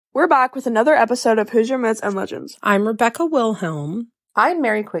We're back with another episode of Hoosier Myths and Legends. I'm Rebecca Wilhelm. I'm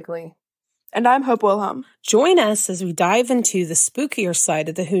Mary Quigley. And I'm Hope Wilhelm. Join us as we dive into the spookier side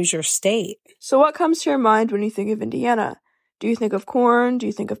of the Hoosier state. So what comes to your mind when you think of Indiana? Do you think of corn? Do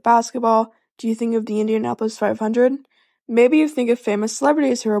you think of basketball? Do you think of the Indianapolis 500? Maybe you think of famous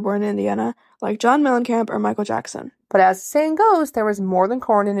celebrities who were born in Indiana, like John Mellencamp or Michael Jackson. But as the saying goes, there was more than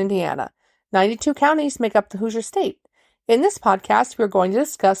corn in Indiana. 92 counties make up the Hoosier state. In this podcast, we are going to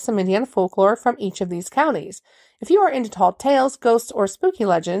discuss some Indiana folklore from each of these counties. If you are into tall tales, ghosts, or spooky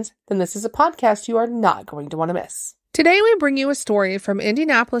legends, then this is a podcast you are not going to want to miss. Today, we bring you a story from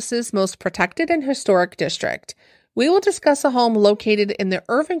Indianapolis's most protected and historic district. We will discuss a home located in the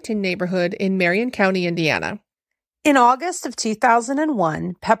Irvington neighborhood in Marion County, Indiana. In August of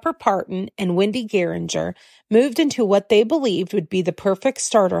 2001, Pepper Parton and Wendy Geringer moved into what they believed would be the perfect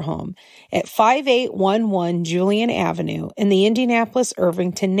starter home at 5811 Julian Avenue in the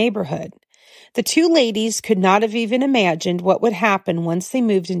Indianapolis-Irvington neighborhood. The two ladies could not have even imagined what would happen once they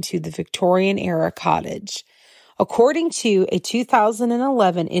moved into the Victorian-era cottage. According to a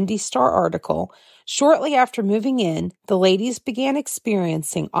 2011 Indy Star article, shortly after moving in, the ladies began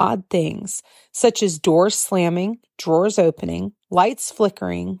experiencing odd things, such as doors slamming, drawers opening, lights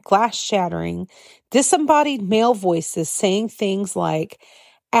flickering, glass shattering, disembodied male voices saying things like,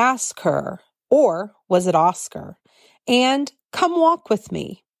 "Ask her," or "Was it Oscar?" and "Come walk with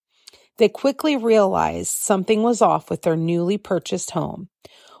me." They quickly realized something was off with their newly purchased home.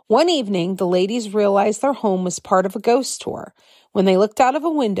 One evening, the ladies realized their home was part of a ghost tour when they looked out of a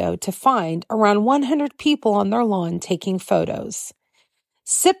window to find around 100 people on their lawn taking photos.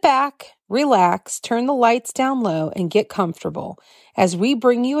 Sit back, relax, turn the lights down low, and get comfortable as we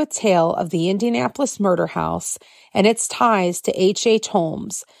bring you a tale of the Indianapolis murder house and its ties to H.H.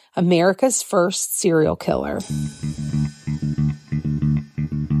 Holmes, America's first serial killer.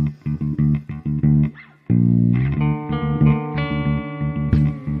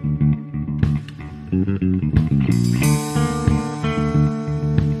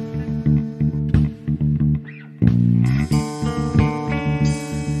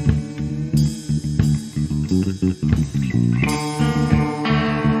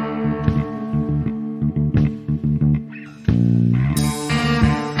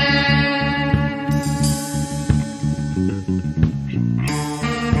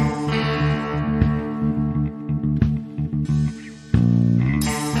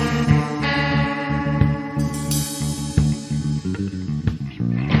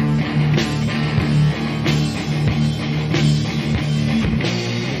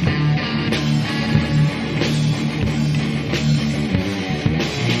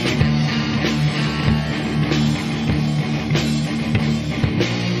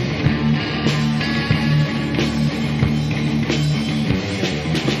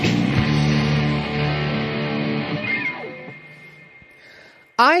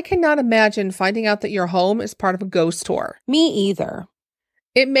 I cannot imagine finding out that your home is part of a ghost tour. Me either.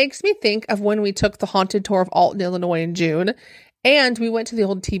 It makes me think of when we took the haunted tour of Alton, Illinois in June, and we went to the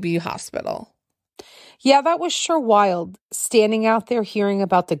old TB hospital. Yeah, that was sure wild, standing out there hearing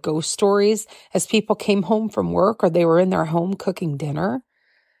about the ghost stories as people came home from work or they were in their home cooking dinner.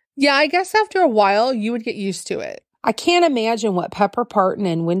 Yeah, I guess after a while, you would get used to it. I can't imagine what Pepper Parton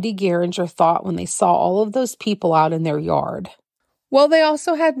and Wendy Geringer thought when they saw all of those people out in their yard. Well, they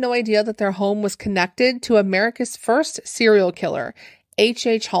also had no idea that their home was connected to America's first serial killer,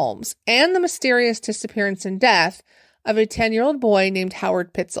 H.H. Holmes, and the mysterious disappearance and death of a 10-year-old boy named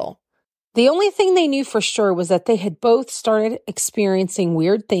Howard Pitzel. The only thing they knew for sure was that they had both started experiencing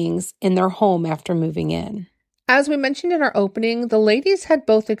weird things in their home after moving in. As we mentioned in our opening, the ladies had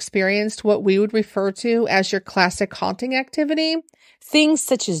both experienced what we would refer to as your classic haunting activity. Things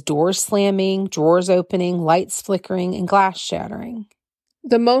such as doors slamming, drawers opening, lights flickering, and glass shattering.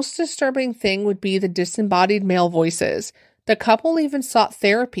 The most disturbing thing would be the disembodied male voices. The couple even sought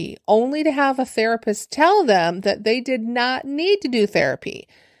therapy, only to have a therapist tell them that they did not need to do therapy.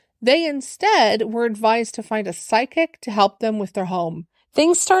 They instead were advised to find a psychic to help them with their home.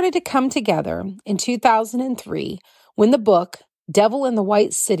 Things started to come together in 2003 when the book Devil in the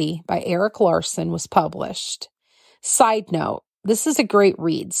White City by Eric Larson was published. Side note, this is a great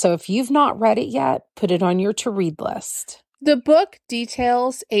read, so if you've not read it yet, put it on your to-read list. The book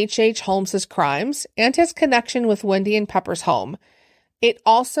details H.H. Holmes's crimes and his connection with Wendy and Pepper's home. It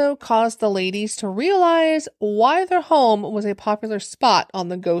also caused the ladies to realize why their home was a popular spot on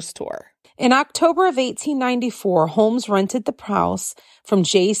the ghost tour. In October of 1894, Holmes rented the house from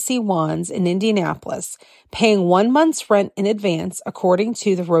J.C. Wands in Indianapolis, paying 1 month's rent in advance according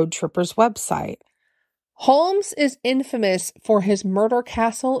to the Road Trippers website. Holmes is infamous for his murder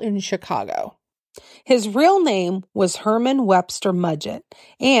castle in Chicago. His real name was Herman Webster Mudgett,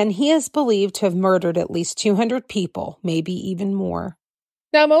 and he is believed to have murdered at least 200 people, maybe even more.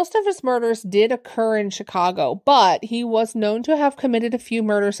 Now, most of his murders did occur in Chicago, but he was known to have committed a few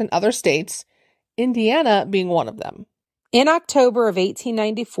murders in other states, Indiana being one of them. In October of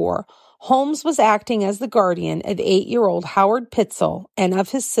 1894, Holmes was acting as the guardian of 8-year-old Howard Pitzel and of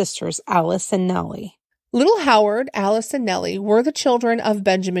his sisters Alice and Nellie. Little Howard, Alice, and Nellie were the children of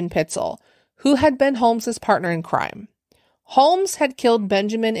Benjamin Pitzel, who had been Holmes's partner in crime. Holmes had killed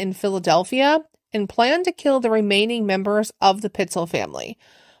Benjamin in Philadelphia and planned to kill the remaining members of the Pitzel family.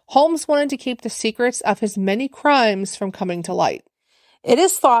 Holmes wanted to keep the secrets of his many crimes from coming to light. It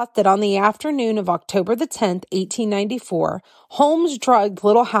is thought that on the afternoon of October the 10th, 1894, Holmes drugged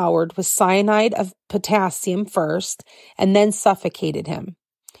little Howard with cyanide of potassium first and then suffocated him.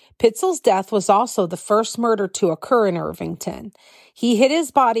 Pitzel's death was also the first murder to occur in Irvington. He hid his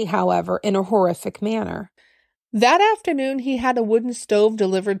body, however, in a horrific manner. That afternoon, he had a wooden stove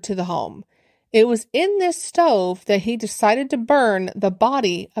delivered to the home. It was in this stove that he decided to burn the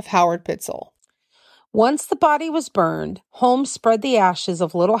body of Howard Pitzel. Once the body was burned, Holmes spread the ashes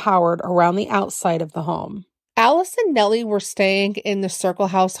of little Howard around the outside of the home. Alice and Nellie were staying in the Circle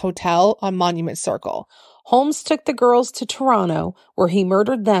House Hotel on Monument Circle. Holmes took the girls to Toronto, where he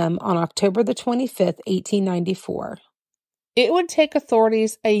murdered them on October the 25th, 1894. It would take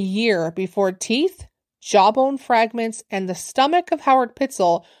authorities a year before teeth, jawbone fragments, and the stomach of Howard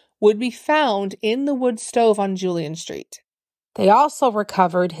Pitzel would be found in the wood stove on Julian Street. They also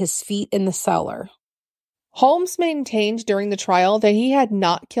recovered his feet in the cellar. Holmes maintained during the trial that he had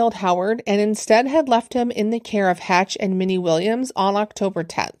not killed Howard and instead had left him in the care of Hatch and Minnie Williams on October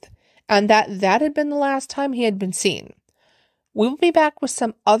 10th, and that had been the last time he had been seen. We will be back with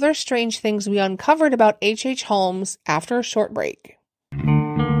some other strange things we uncovered about H.H. Holmes after a short break.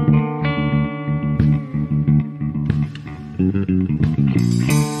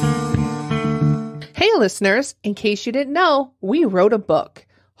 Hey listeners, in case you didn't know, we wrote a book.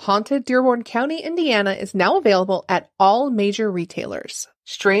 Haunted Dearborn County, Indiana is now available at all major retailers.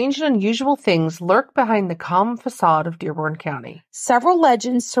 Strange and unusual things lurk behind the calm facade of Dearborn County. Several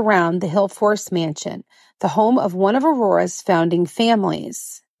legends surround the Hill Forest Mansion, the home of one of Aurora's founding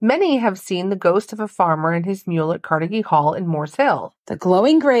families. Many have seen the ghost of a farmer and his mule at Carnegie Hall in Morse Hill. The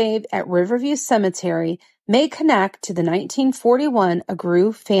glowing grave at Riverview Cemetery may connect to the 1941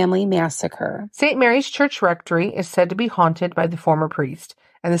 Agru family massacre. St. Mary's Church Rectory is said to be haunted by the former priest,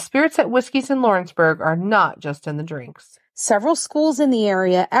 and the spirits at Whiskey's in Lawrenceburg are not just in the drinks. Several schools in the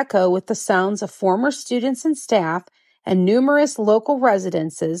area echo with the sounds of former students and staff, and numerous local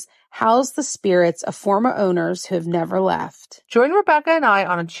residences house the spirits of former owners who have never left. Join Rebecca and I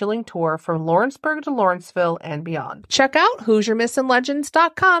on a chilling tour from Lawrenceburg to Lawrenceville and beyond. Check out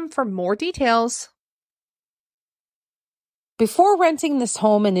HoosierMythsAndLegends.com for more details. Before renting this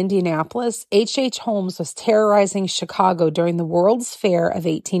home in Indianapolis, H.H. Holmes was terrorizing Chicago during the World's Fair of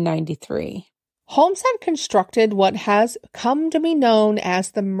 1893. Holmes had constructed what has come to be known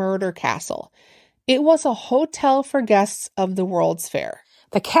as the Murder Castle. It was a hotel for guests of the World's Fair.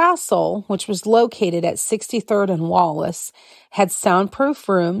 The castle, which was located at 63rd and Wallace, had soundproof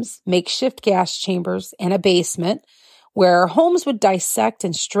rooms, makeshift gas chambers, and a basement, where Holmes would dissect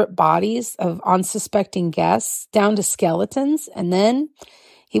and strip bodies of unsuspecting guests down to skeletons, and then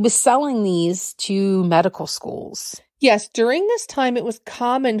he was selling these to medical schools. Yes, during this time it was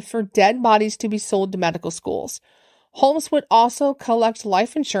common for dead bodies to be sold to medical schools. Holmes would also collect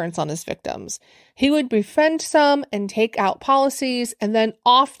life insurance on his victims. He would befriend some and take out policies and then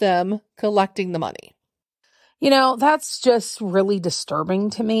off them, collecting the money. You know, that's just really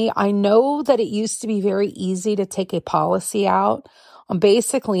disturbing to me. I know that it used to be very easy to take a policy out on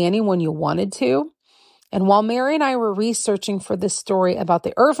basically anyone you wanted to. And while Mary and I were researching for this story about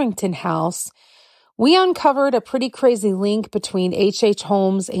the Irvington house, we uncovered a pretty crazy link between H.H.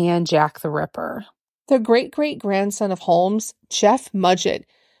 Holmes and Jack the Ripper. The great-great-grandson of Holmes, Jeff Mudgett,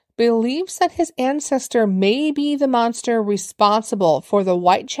 believes that his ancestor may be the monster responsible for the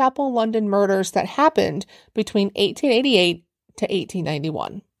Whitechapel, London murders that happened between 1888 to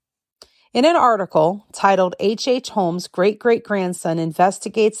 1891. In an article titled H.H. Holmes' Great-Great-Grandson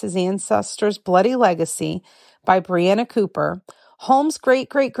Investigates His Ancestor's Bloody Legacy by Brianna Cooper, Holmes'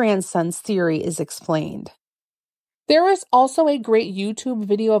 great-great-grandson's theory is explained. There is also a great YouTube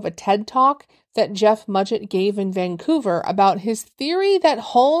video of a TED Talk that Jeff Mudgett gave in Vancouver about his theory that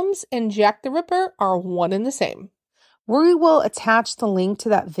Holmes and Jack the Ripper are one and the same. We will attach the link to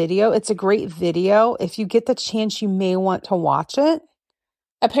that video. It's a great video. If you get the chance, you may want to watch it.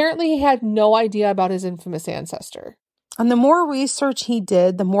 Apparently, he had no idea about his infamous ancestor. And the more research he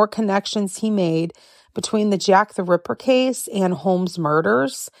did, the more connections he made between the Jack the Ripper case and Holmes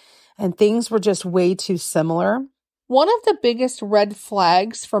murders, and things were just way too similar. One of the biggest red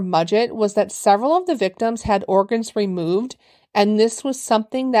flags for Mudgett was that several of the victims had organs removed, and this was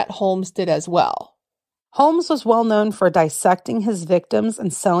something that Holmes did as well. Holmes was well known for dissecting his victims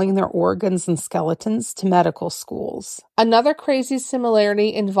and selling their organs and skeletons to medical schools. Another crazy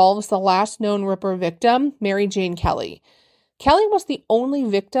similarity involves the last known Ripper victim, Mary Jane Kelly. Kelly was the only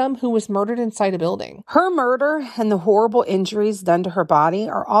victim who was murdered inside a building. Her murder and the horrible injuries done to her body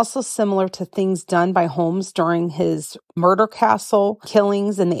are also similar to things done by Holmes during his murder castle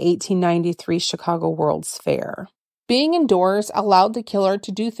killings in the 1893 Chicago World's Fair. Being indoors allowed the killer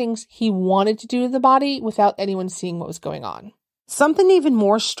to do things he wanted to do to the body without anyone seeing what was going on. Something even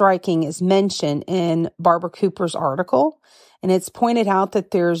more striking is mentioned in Barbara Cooper's article, and it's pointed out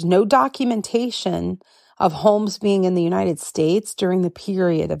that there's no documentation of Holmes being in the United States during the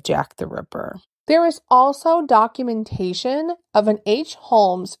period of Jack the Ripper. There is also documentation of an H.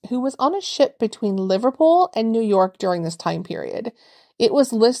 Holmes who was on a ship between Liverpool and New York during this time period. It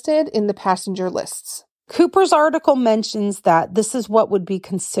was listed in the passenger lists. Cooper's article mentions that this is what would be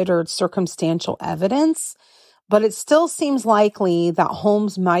considered circumstantial evidence, but it still seems likely that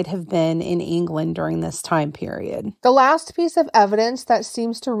Holmes might have been in England during this time period. The last piece of evidence that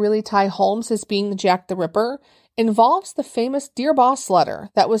seems to really tie Holmes as being the Jack the Ripper involves the famous Dear Boss letter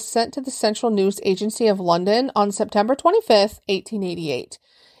that was sent to the Central News Agency of London on September 25th, 1888.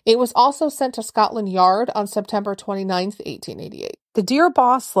 It was also sent to Scotland Yard on September 29th, 1888. The Dear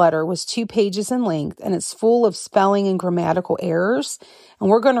Boss letter was 2 pages in length, and it's full of spelling and grammatical errors, and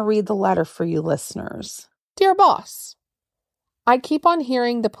we're going to read the letter for you listeners. Dear Boss, I keep on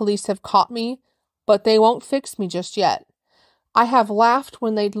hearing the police have caught me, but they won't fix me just yet. I have laughed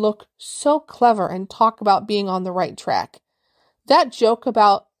when they'd look so clever and talk about being on the right track. That joke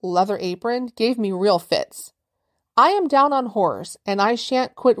about leather apron gave me real fits. I am down on horrors, and I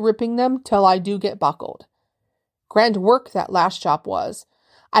shan't quit ripping them till I do get buckled. Grand work that last job was.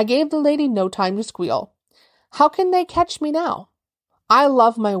 I gave the lady no time to squeal. How can they catch me now? I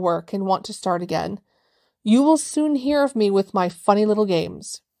love my work and want to start again. You will soon hear of me with my funny little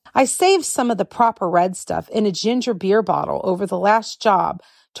games. I saved some of the proper red stuff in a ginger beer bottle over the last job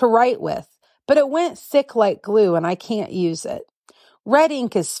to write with, but it went thick like glue and I can't use it. Red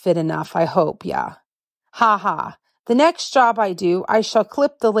ink is fit enough, I hope, yeah. Ha ha. The next job I do, I shall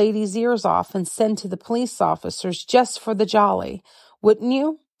clip the lady's ears off and send to the police officers just for the jolly. Wouldn't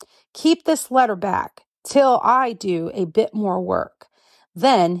you? Keep this letter back till I do a bit more work.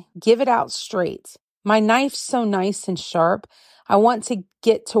 Then give it out straight. My knife's so nice and sharp, I want to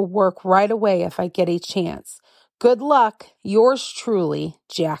get to work right away if I get a chance. Good luck, yours truly,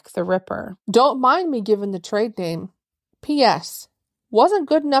 Jack the Ripper. Don't mind me giving the trade name. P.S. Wasn't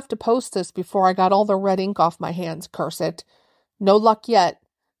good enough to post this before I got all the red ink off my hands, curse it. No luck yet.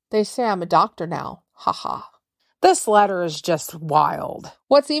 They say I'm a doctor now. Ha ha. This letter is just wild.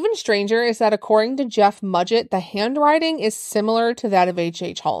 What's even stranger is that according to Jeff Mudgett, the handwriting is similar to that of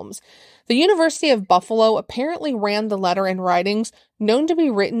H.H. Holmes. The University of Buffalo apparently ran the letter and writings known to be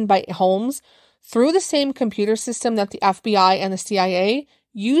written by Holmes through the same computer system that the FBI and the CIA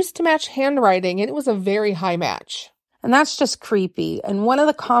used to match handwriting, and it was a very high match. And that's just creepy. And one of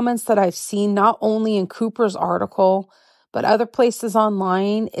the comments that I've seen, not only in Cooper's article, but other places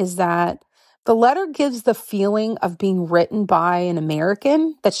online, is that the letter gives the feeling of being written by an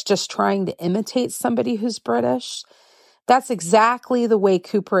American that's just trying to imitate somebody who's British. That's exactly the way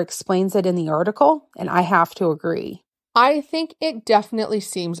Cooper explains it in the article, and I have to agree. I think it definitely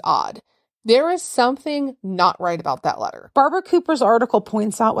seems odd. There is something not right about that letter. Barbara Cooper's article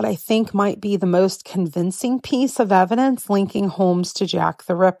points out what I think might be the most convincing piece of evidence linking Holmes to Jack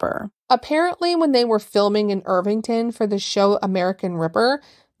the Ripper. Apparently, when they were filming in Irvington for the show American Ripper,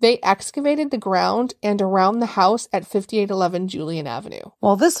 they excavated the ground and around the house at 5811 Julian Avenue.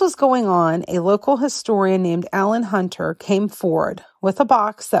 While this was going on, a local historian named Alan Hunter came forward with a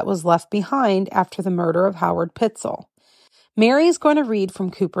box that was left behind after the murder of Howard Pitzel. Mary's going to read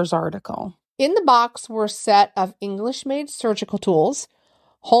from Cooper's article. In the box were a set of English-made surgical tools,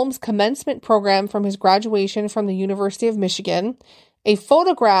 Holmes' commencement program from his graduation from the University of Michigan, a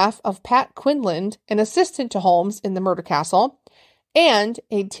photograph of Pat Quinlan, an assistant to Holmes in the murder castle, and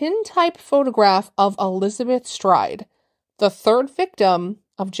a tin-type photograph of Elizabeth Stride, the third victim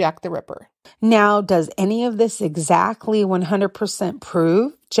of Jack the Ripper. Now, does any of this exactly 100%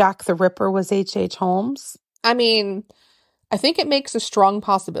 prove Jack the Ripper was H.H. Holmes? I mean, I think it makes a strong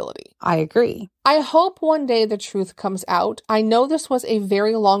possibility. I agree. I hope one day the truth comes out. I know this was a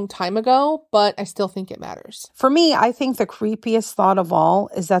very long time ago, but I still think it matters. For me, I think the creepiest thought of all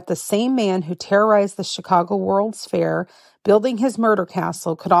is that the same man who terrorized the Chicago World's Fair, building his murder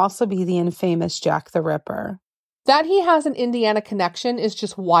castle, could also be the infamous Jack the Ripper. That he has an Indiana connection is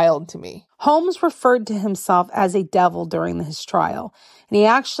just wild to me. Holmes referred to himself as a devil during his trial, and he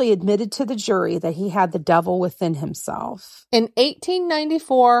actually admitted to the jury that he had the devil within himself. In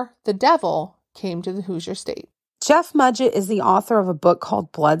 1894, the devil came to the Hoosier State. Jeff Mudgett is the author of a book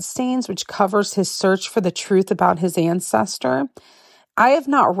called Bloodstains, which covers his search for the truth about his ancestor. I have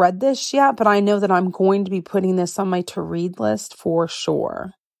not read this yet, but I know that I'm going to be putting this on my to-read list for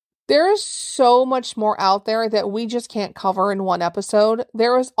sure. There is so much more out there that we just can't cover in one episode.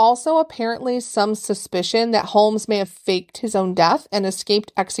 There is also apparently some suspicion that Holmes may have faked his own death and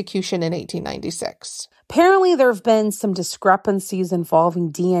escaped execution in 1896. Apparently, there have been some discrepancies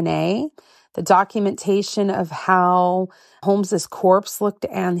involving DNA, the documentation of how Holmes's corpse looked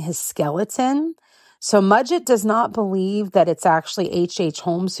and his skeleton. So Mudgett does not believe that it's actually H.H.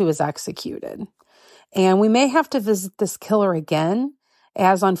 Holmes who was executed. And we may have to visit this killer again,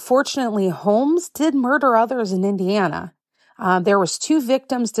 as unfortunately Holmes did murder others in Indiana. There was 2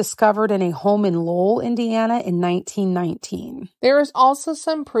 victims discovered in a home in Lowell, Indiana in 1919. There is also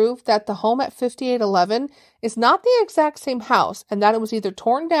some proof that the home at 5811 is not the exact same house and that it was either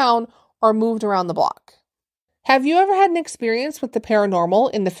torn down or moved around the block. Have you ever had an experience with the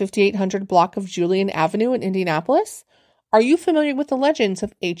paranormal in the 5800 block of Julian Avenue in Indianapolis? Are you familiar with the legends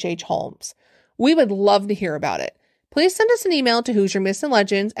of H.H. Holmes? We would love to hear about it. Please send us an email to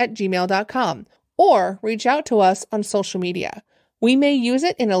HoosierMythsAndLegends@gmail.com or reach out to us on social media. We may use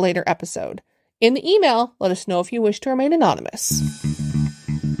it in a later episode. In the email, let us know if you wish to remain anonymous.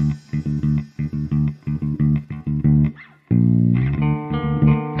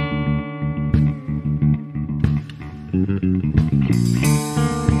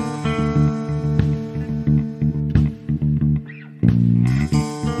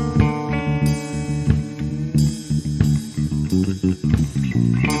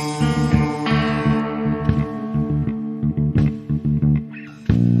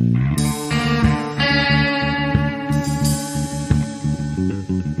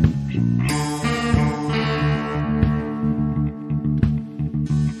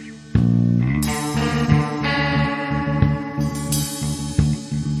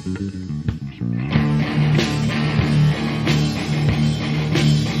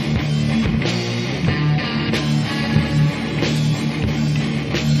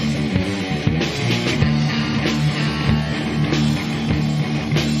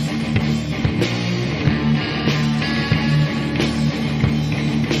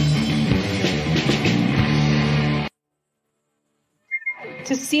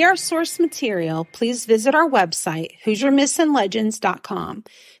 To see our source material, please visit our website, HoosierMythsAndLegends.com.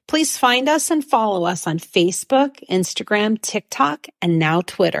 Please find us and follow us on Facebook, Instagram, TikTok, and now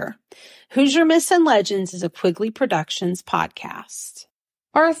Twitter. Hoosier Myths and Legends is a Quigley Productions podcast.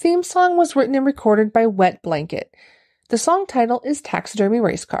 Our theme song was written and recorded by Wet Blanket. The song title is Taxidermy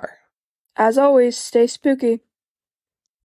Race Car. As always, stay spooky.